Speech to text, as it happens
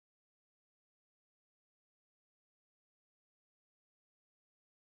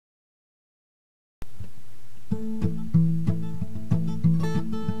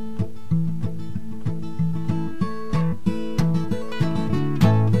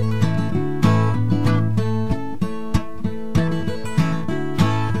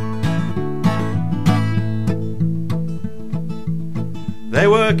They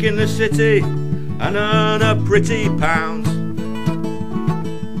work in the city and earn a pretty pound,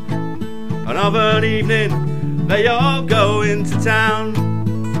 and of an evening they all go into town.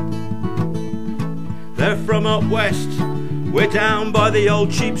 They're from up west, we're down by the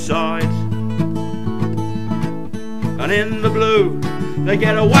old Cheapside, and in the blue they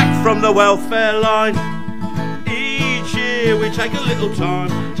get a whack from the welfare line. Each year we take a little time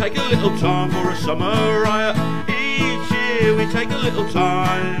for a summer riot. Each year we take a little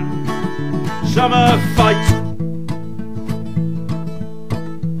time, summer fight.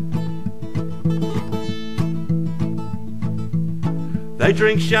 They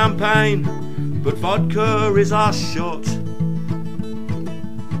drink champagne, but vodka is our shot,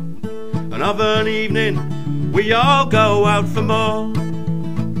 and of an evening we all go out for more.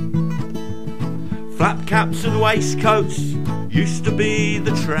 Flap caps and waistcoats used to be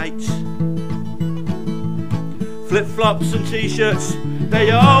the trait. Flip-flops and t-shirts,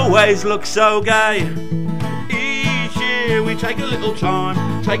 they always look so gay. Each year we take a little time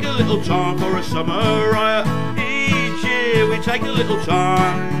for a summer riot. Each year we take a little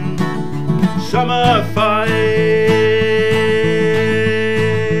time, summer fight.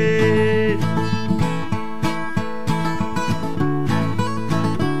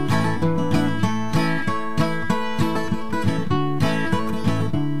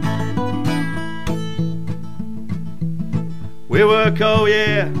 We work all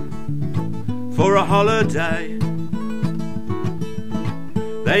year for a holiday.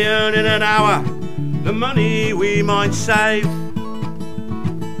 They earn in an hour the money we might save.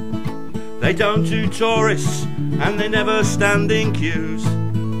 They don't do tourists and they never stand in queues.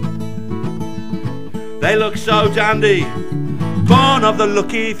 They look so dandy, born of the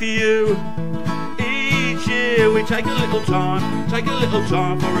lucky few. Each year we take a little time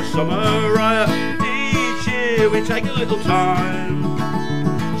for a summer riot. Each year we take a little time,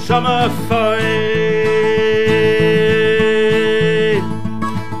 summer fight.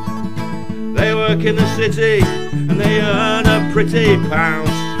 They work in the city and they earn a pretty pound,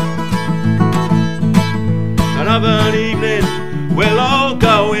 and of an evening we'll all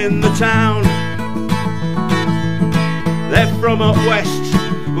go in the town. They're from up west,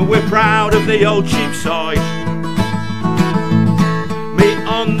 but we're proud of the old Cheapside. Meet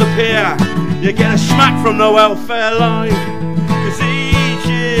on the pier, you get a smack from the welfare line. 'Cause each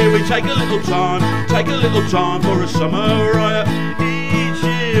year we take a little time for a summer riot. Each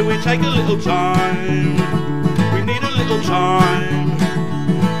year we take a little time, we need a little time.